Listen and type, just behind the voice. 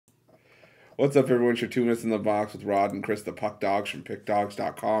What's up, everyone? It's your 2 minutes in the box with Rod and Chris, the Puck Dogs from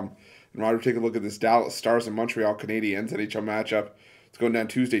PickDogs.com. And Rod, we're taking a look at this Dallas Stars and Montreal Canadiens NHL matchup. It's going down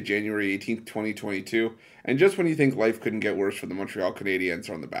Tuesday, January 18th, 2022. And just when you think life couldn't get worse for the Montreal Canadiens,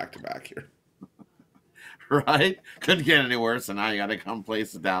 are on the back-to-back here. Right? Couldn't get any worse, and now you got to come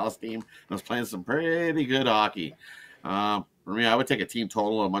place the Dallas team that's playing some pretty good hockey. For me, I would take a team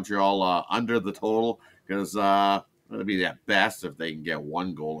total of Montreal under the total because it'd be at best if they can get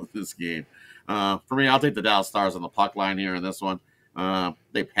one goal in this game. For me, I'll take the Dallas Stars on the puck line here in this one.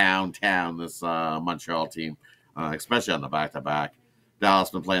 They pound town this Montreal team, especially on the back-to-back.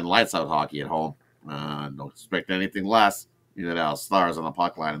 Dallas been playing lights-out hockey at home. Don't expect anything less. You know, Dallas Stars on the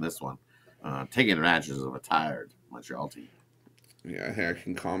puck line in this one. Taking advantage of a tired Montreal team. Yeah, I think I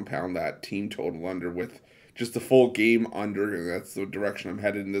can compound that team total under with just the full game under, and that's the direction I'm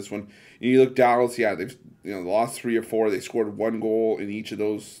headed in this one. You look Dallas, yeah, they've lost 3 or 4. They scored 1 goal in each of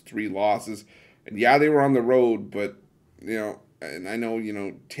those 3 losses, and yeah, they were on the road, but and I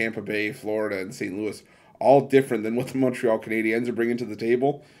know Tampa Bay, Florida, and St. Louis all different than what the Montreal Canadiens are bringing to the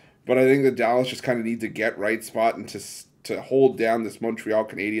table. But I think that Dallas just kind of needs to get right spot and to hold down this Montreal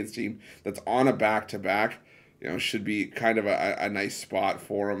Canadiens team that's on a back-to-back. Should be kind of a nice spot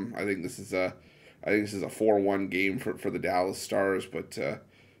for them. I think this is a 4-1 game for the Dallas Stars, but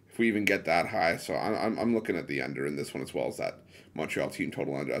if we even get that high, so I'm looking at the under in this one as well as that Montreal team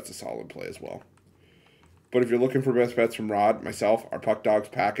total under. That's a solid play as well. But if you're looking for best bets from Rod, myself, our Puck Dogs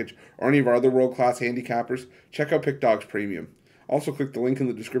package, or any of our other world-class handicappers, check out Pick Dogs Premium. Also, click the link in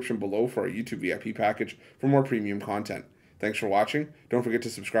the description below for our YouTube VIP package for more premium content. Thanks for watching. Don't forget to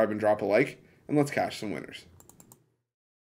subscribe and drop a like, and let's cash some winners.